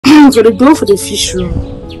comes for the dough for the fish roll,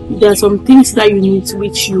 there are some things that you need,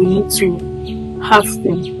 which you need to have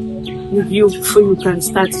them with you before you can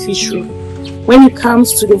start fish roll. When it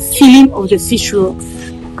comes to the filling of the fish roll,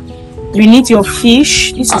 you need your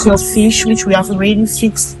fish. This is your fish, which we have already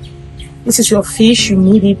fixed. This is your fish, you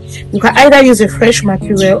need it. You can either use a fresh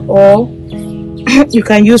mackerel or you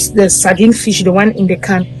can use the sardine fish, the one in the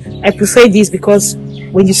can. I prefer this because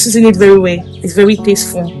when you season it very well, it's very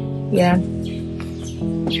tasteful. Yeah.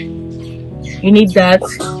 You need that.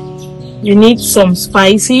 You need some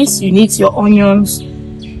spices. You need your onions,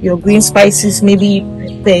 your green spices, maybe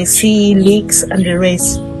basil, leeks, and the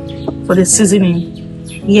rest for the seasoning.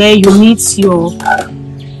 Yeah, you need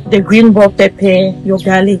the green bell pepper, your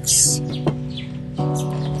garlics,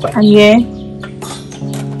 and yeah,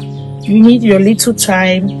 you need your little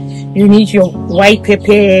thyme. You need your white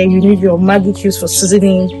pepper. You need your Maggi cubes for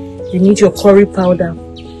seasoning. You need your curry powder.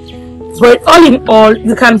 But all in all,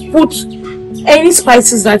 you can put any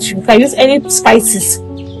spices that you can use, any spices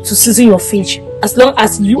to season your fish, as long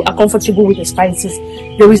as you are comfortable with the spices.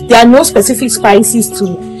 There are no specific spices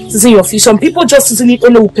to season your fish. Some people just season it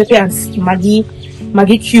only with pepper and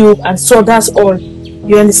Maggi cube and salt. That's all.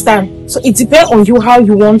 You understand? So it depends on you how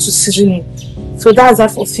you want to season it. So that's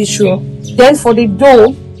that for fish roll. Then for the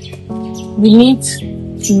dough, we need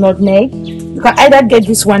nutmeg. You can either get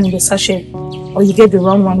this one in the sachet or you get the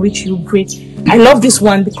round one, which you grate. I love this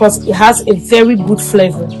one because it has a very good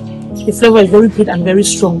flavor. The flavor is very good and very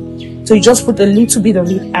strong. So you just put a little bit of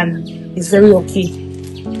it and it's very okay.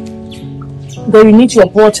 Then you need your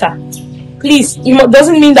butter. Please, it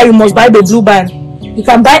doesn't mean that you must buy the Blue Band. You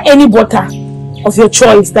can buy any butter of your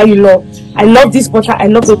choice that you love. I love this butter. I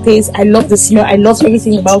love the taste. I love the smell. I love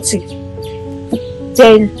everything about it.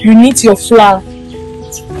 Then you need your flour.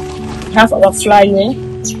 We have our flour here,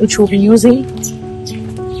 which we'll be using.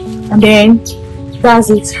 And then that's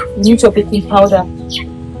it. You need your baking powder.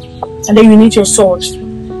 And then you need your salt.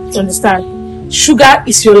 You understand? Sugar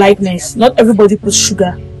is your likeness. Not everybody puts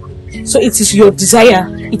sugar. So it is your desire.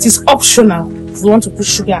 It is optional. If you want to put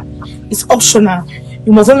sugar, it's optional.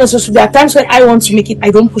 You must not necessarily. There are times when I want to make it, I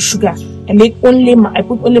don't put sugar. I put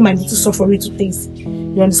only my little salt for it to taste.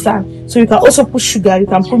 You understand? So you can also put sugar. You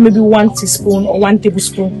can put maybe 1 teaspoon or 1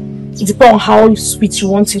 tablespoon. It depends on how sweet you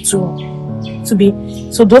want it to be.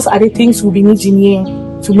 So those are the things we'll be needing here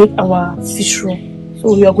to make our fish roll.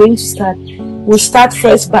 So we are going to start. We'll start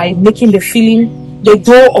first by making the filling, the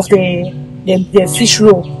dough of the fish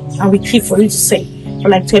roll, and we keep for it to set for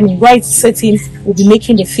like 10 minutes. While it's setting, we'll be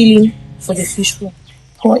making the filling for the fish roll.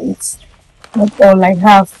 Pour it, not all, like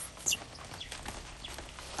half.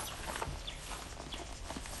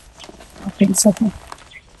 Okay, it's okay.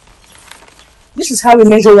 This is how we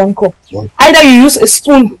measure 1 cup. Either you use a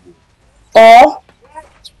spoon or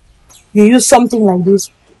you use something like this.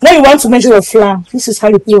 Now you want to measure your flour. This is how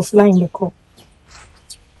you put your flour in the cup.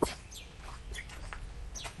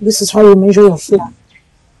 This is how you measure your flour.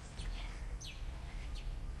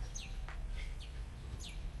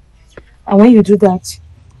 And when you do that,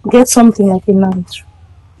 get something like a knife,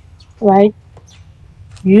 right?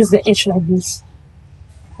 You use the edge like this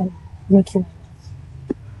and make it.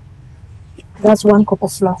 That's 1 cup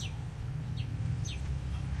of flour.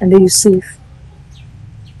 And then you save.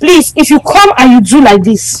 Please, if you come and you do like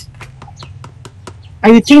this,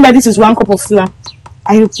 and you think that this is 1 cup of flour,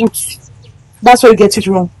 and you put, that's where you get it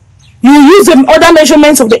wrong. You use the other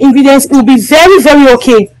measurements of the ingredients, it will be very, very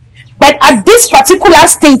okay. But at this particular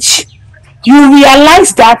stage, you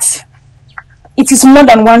realize that it is more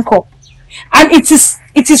than 1 cup. And it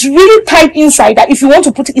is really tight inside that if you want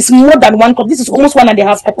to put it, it's more than 1 cup. This is almost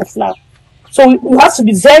 1.5 cup of flour. So you have to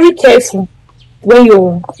be very careful when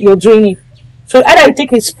you're doing it. So either you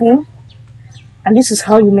take a spoon, and this is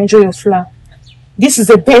how you measure your flour. This is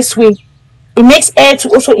the best way. It makes air to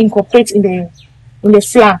also incorporate in the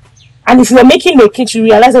flour. And if you're making the cake, you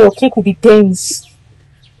realize that your cake will be dense.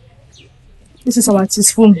 This is our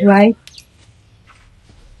teaspoon, right?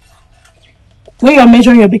 When you're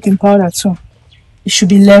measuring your baking powder too, it should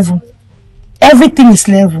be level. Everything is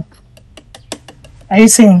level. Are you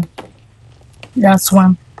saying? That's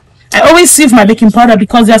 1. I always sieve my baking powder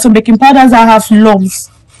because there are some baking powders that have lumps.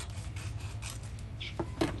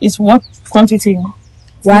 It's what quantity?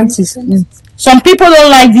 1 teaspoon. Some people don't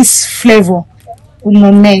like this flavor.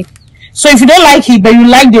 So if you don't like it, but you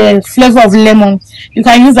like the flavor of lemon, you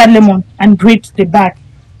can use that lemon and grate the back.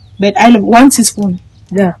 But I love 1 teaspoon.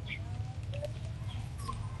 Yeah.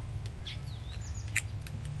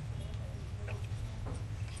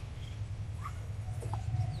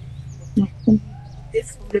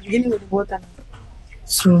 The beginning with the water.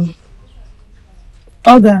 So,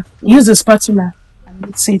 use the spatula and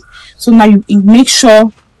That's it. So now you make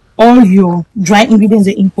sure all your dry ingredients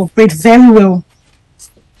they incorporate very well.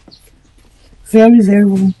 Very, very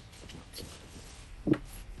well.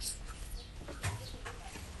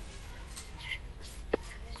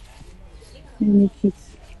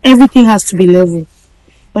 Everything has to be level.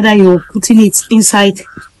 Whether you're putting it inside,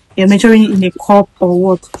 you're measuring it in a cup or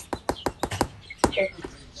what.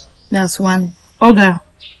 That's one. Olga,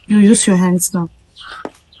 you use your hands now.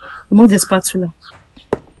 Remove the spatula.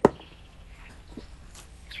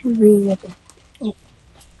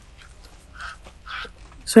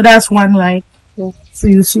 So that's one, right? So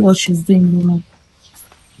you see what she's doing, you know.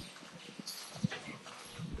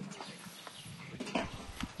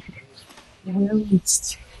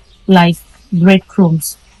 It's like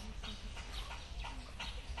breadcrumbs.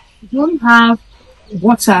 If you don't have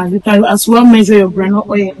water, you can as well measure your granule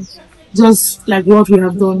oil, just like what we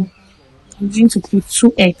have done. I'm going to put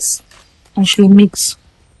 2 eggs and she'll mix.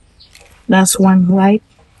 That's one, right?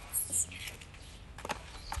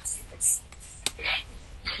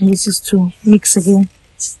 And this is 2. Mix again.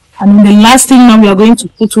 And then the last thing now we are going to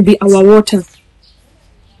put will be our water.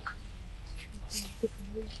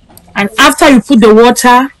 And after you put the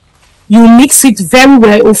water, you mix it very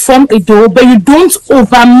well. It will form a dough, but you don't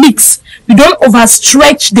over mix. You don't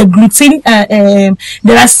overstretch the gluten, the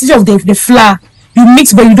elasticity of the flour. You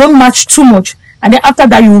mix, but you don't match too much. And then after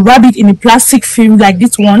that, you wrap it in a plastic film like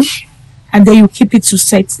this one, and then you keep it to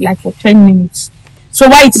set like for 10 minutes. So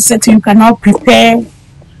while it is setting, you can now prepare.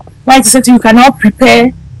 While it is setting, you can now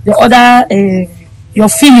prepare the other your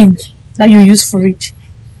filling that you use for it.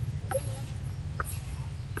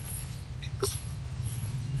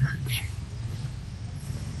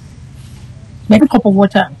 Make a cup of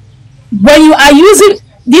water. When you are using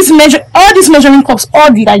this all these measuring cups, all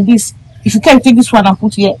like this, if you can take this one and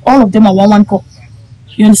put here, all of them are one cup.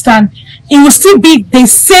 You understand? It will still be the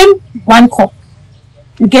same 1 cup.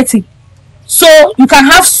 You get it? So you can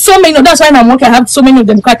have so many. That's why I'm working. I have so many of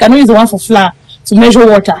them. I cannot use the one for flour to measure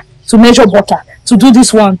water, to measure butter, to do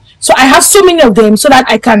this one. So I have so many of them so that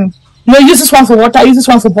I can use this one for water, use this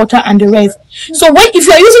one for butter, and the rest. So if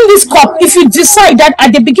you are using this cup, if you decide that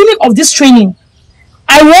at the beginning of this training,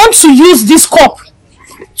 I want to use this cup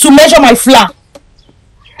to measure my flour,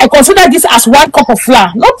 I consider this as 1 cup of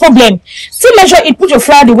flour. No problem. Still measure it, put your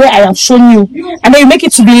flour the way I have shown you, and then you make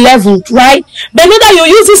it to be leveled, right? But know that you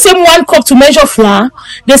use the same 1 cup to measure flour,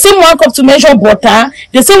 the same 1 cup to measure butter,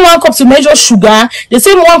 the same 1 cup to measure sugar, the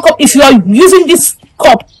same 1 cup. If you are using this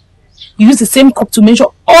cup, you use the same cup to measure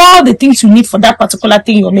all the things you need for that particular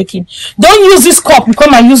thing you're making. Don't use this cup, you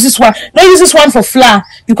come and use this one. Don't use this one for flour,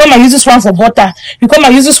 you come and use this one for butter, you come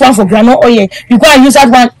and use this one for granule oil, you go and use that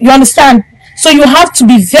one. You understand? So you have to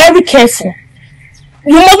be very careful.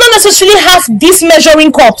 You must not necessarily have these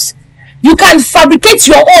measuring cups. You can fabricate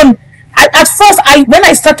your own. At first, when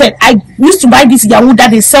I started, I used to buy this Yahoo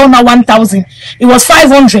that they sell now 1,000. It was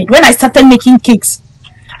 500 when I started making cakes.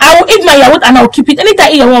 I will eat my Yahoo and I'll keep it. Anytime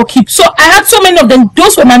I eat Yahoo, I'll keep. So I had so many of them.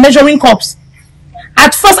 Those were my measuring cups.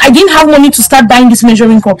 At first, I didn't have money to start buying these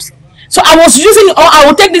measuring cups. So I was using, or I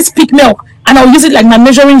will take this peak milk and I'll use it like my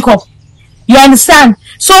measuring cup. You understand?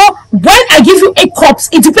 So when I give you 8 cups,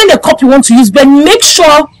 it depends the cup you want to use, but make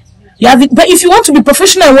sure you have it. But if you want to be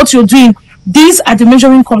professional in what you're doing, these are the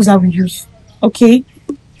measuring cups that we use. Okay?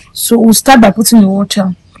 So we'll start by putting the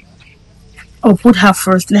water. I'll put her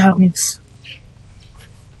first. Let her mix.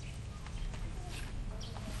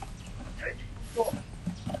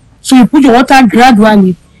 So you put your water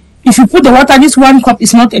gradually. If you put the water, this 1 cup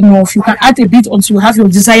is not enough. You can add a bit until you have your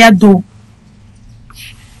desired dough.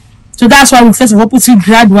 So that's why we first of all put it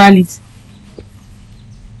gradually.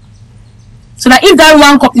 So that if that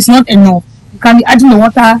 1 cup is not enough, you can be adding the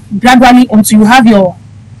water gradually until you have your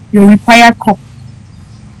required cup.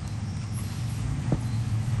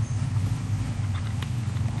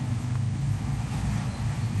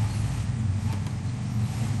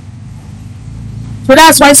 So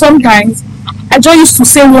that's why sometimes I just used to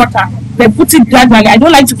say water, then put it gradually. I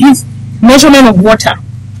don't like to give measurement of water.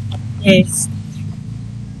 Yes.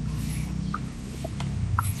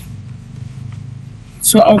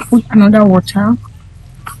 So I'll put another water.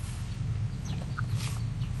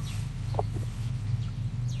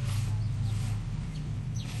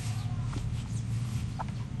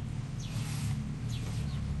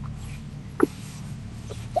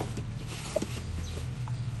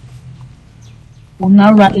 We'll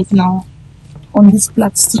now wrap it now on this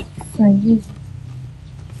plastic. We'll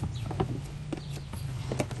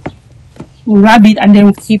wrap it and then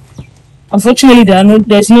we'll keep. Unfortunately,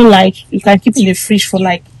 there's no light. You can keep it in the fridge for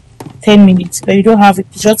like 10 minutes, but you don't have it.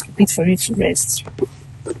 Just keep it for you to rest.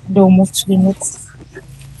 Then we'll move to the next.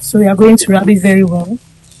 So we are going to rub it very well,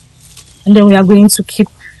 and then we are going to keep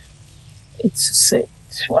it to set.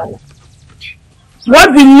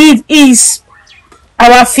 What we need is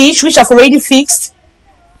our fish, which I've already fixed.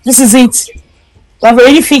 This is it. We have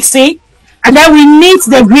already fixed it. And then we need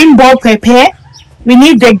the green bell pepper. We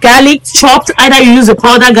need the garlic chopped. Either you use the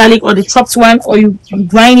powder garlic or the chopped one, or you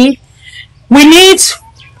grind it. We need,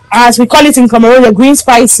 as we call it in Cameroon, the green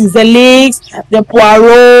spices, the leeks, the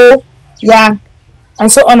poireau, yeah,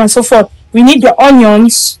 and so on and so forth. We need the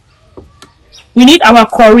onions. We need our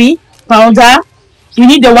curry powder. We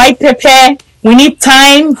need the white pepper. We need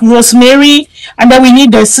thyme, rosemary, and then we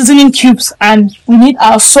need the seasoning cubes, and we need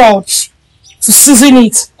our salt to season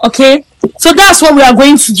it. Okay, so that's what we are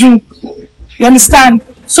going to do. You understand?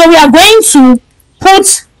 So we are going to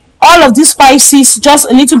put all of these spices, just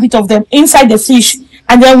a little bit of them, inside the fish,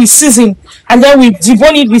 and then we season, and then we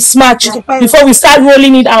debone it with smash before we start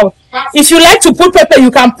rolling it out. If you like to put pepper,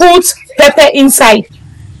 you can put pepper inside.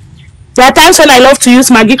 There are times when I love to use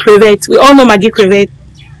Maggi crevette. We all know Maggi crevette.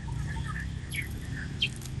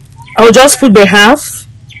 I'll just put the half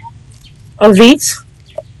of it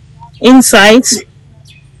inside.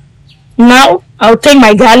 Now I'll take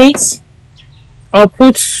my garlic. I'll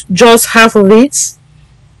put just half of it,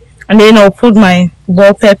 and then I'll put my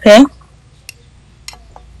bell pepper.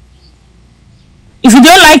 If you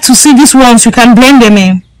don't like to see these ones, you can blend them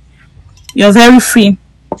in. You're very free.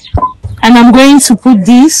 And I'm going to put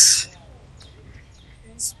this.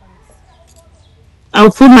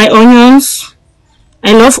 I'll put my onions.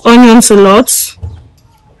 I love onions a lot.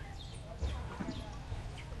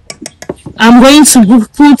 I'm going to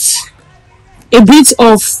put a bit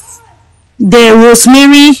of the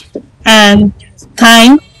rosemary and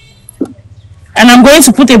thyme, and I'm going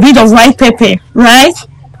to put a bit of white pepper, right?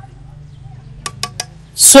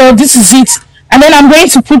 So this is it. And then I'm going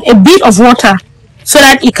to put a bit of water so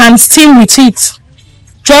that it can steam with it,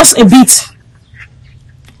 just a bit.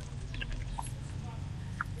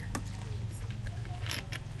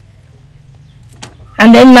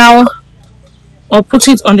 And then now I'll put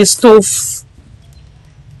it on the stove.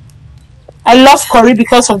 I love curry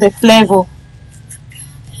because of the flavor.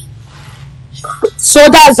 So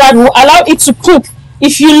that's that. Will allow it to cook.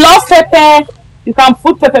 If you love pepper, you can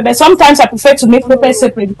put pepper, but sometimes I prefer to make pepper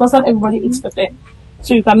separate because not everybody eats pepper.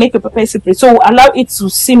 So you can make a pepper separate. So allow it to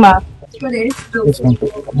simmer.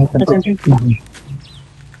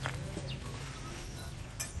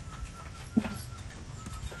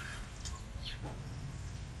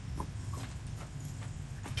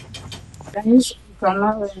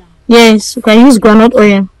 Yes, you can use groundnut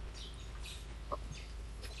oil.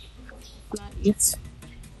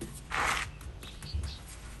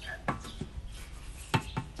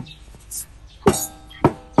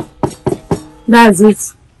 That's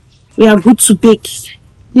it. We are good to bake.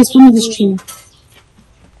 This one is tree.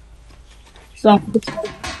 So I put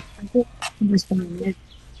this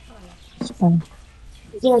one.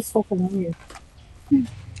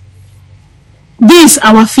 This is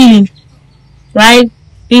our filling, right?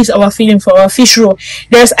 This is our filling for our fish roll.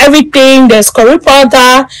 There's everything. There's curry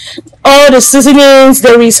powder, all the seasonings.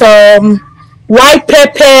 There is white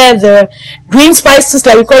pepper, the green spices,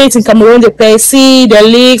 like we call it in Cameroon, the persil, the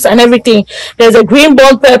leeks, and everything. There's a green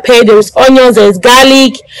bell pepper. There's onions. There's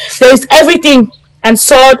garlic. There's everything, and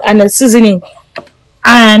salt and the seasoning,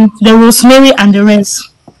 and the rosemary and the rest.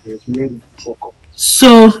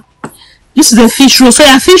 So this is a fish roll. So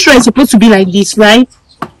your fish roll is supposed to be like this, right?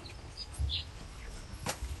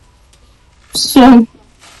 So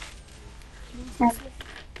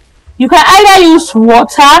you can either use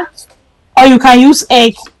water or you can use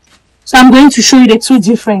egg. So I'm going to show you the two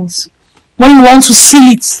differences when you want to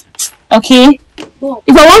seal it. Okay,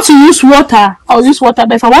 if I want to use water, I'll use water,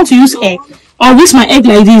 but if I want to use egg, I'll use my egg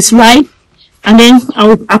like this, right? And then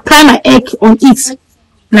I'll apply my egg on it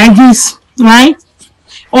like this, right?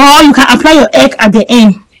 Or you can apply your egg at the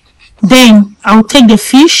end. Then I'll take the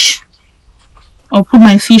fish. I'll put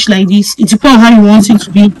my fish like this. It depends on how you want it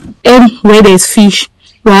to be. And where there's fish,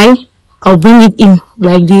 right? I'll bring it in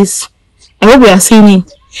like this. I hope we are seeing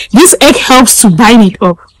it. This egg helps to bind it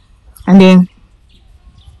up. And then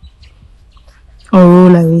I'll roll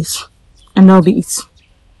like this. And that'll be it.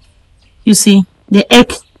 You see, the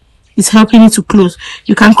egg is helping it to close.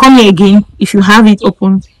 You can come here again if you have it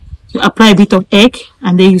open. You apply a bit of egg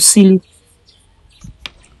and then you seal it.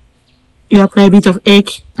 You apply a bit of egg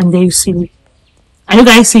and then you seal it. Are you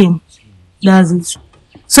guys seeing? That's it.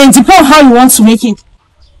 So it depends on how you want to make it.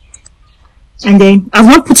 And then I've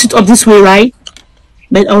not put it up this way, right?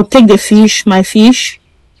 But I'll take the fish, my fish.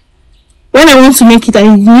 When I want to make it,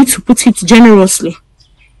 I need to put it generously.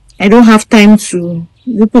 I don't have time to,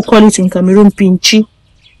 people call it in Cameroon, pinchi.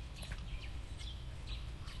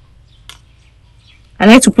 I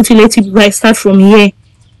like to put it, let it start from here.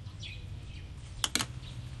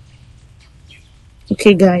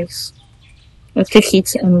 Okay, guys. I'll take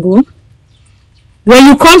it and go. When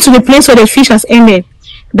you come to the place where the fish has ended,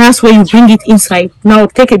 that's where you bring it inside. Now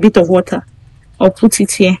take a bit of water. I'll put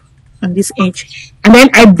it here on this edge. And then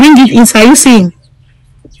I bring it inside. You see?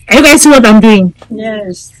 Are you guys see what I'm doing?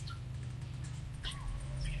 Yes.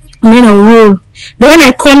 And then I'll roll. Then when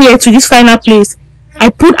I come here to this final place, I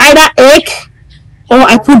put either egg or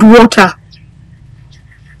I put water.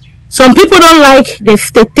 Some people don't like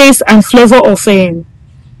the taste and flavor of egg.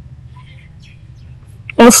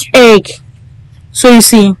 So you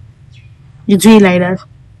see, you do it like that.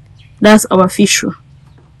 That's our fish roll.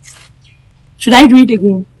 Should I do it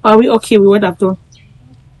again? Are we okay with what I've done?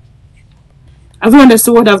 Have you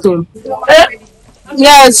understood what I've done?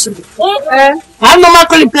 Yes. I'm not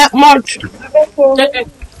making black much.